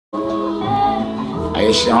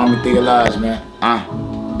It's your homie Theo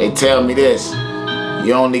man. They tell me this.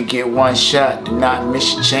 You only get one shot, do not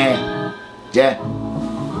miss your chance. Yeah.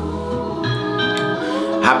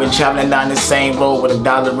 I've been traveling down the same road with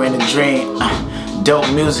 $1 and a dream.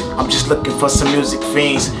 Dope music, I'm just looking for some music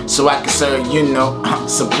fiends so I can serve,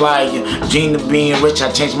 supply you. Dream of being rich,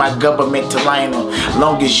 I changed my government to Lionel.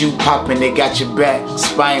 Long as you poppin', they got your back,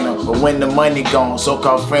 spinal. But when the money gone,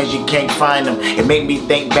 so-called friends, you can't find them. It made me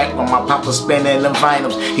think back when my papa spending them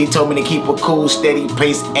vinyls. He told me to keep a cool, steady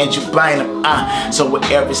pace and you bind them. So with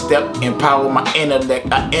every step, empower my intellect,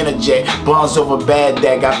 I interject. Bonds over bad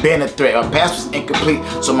dag, I've been a threat. My past was incomplete,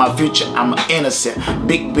 so my future, I'm an innocent.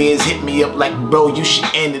 Big biz hit me up like, bro, you should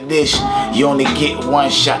end this. You only get one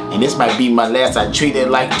shot, and this might be my last. I treat it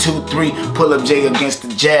like 2-3 pull-up J against the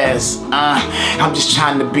Jazz. I'm just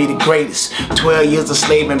trying to be the greatest. 12 years a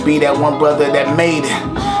slave and be that one brother that made it.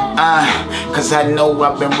 Cause I know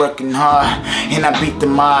I've been working hard, and I beat the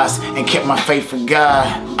odds and kept my faith in God.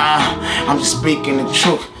 I'm just speaking the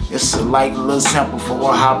truth. It's a little sample for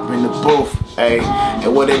what hop in the booth. Hey,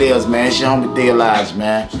 and what it is, man, it's your homie Theo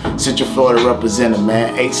man. Central Florida representative, man.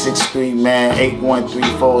 863, man,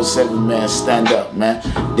 81347, man. Stand up, man.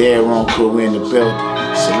 Dead wrong crew, we in the building.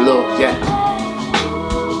 Salute, yeah.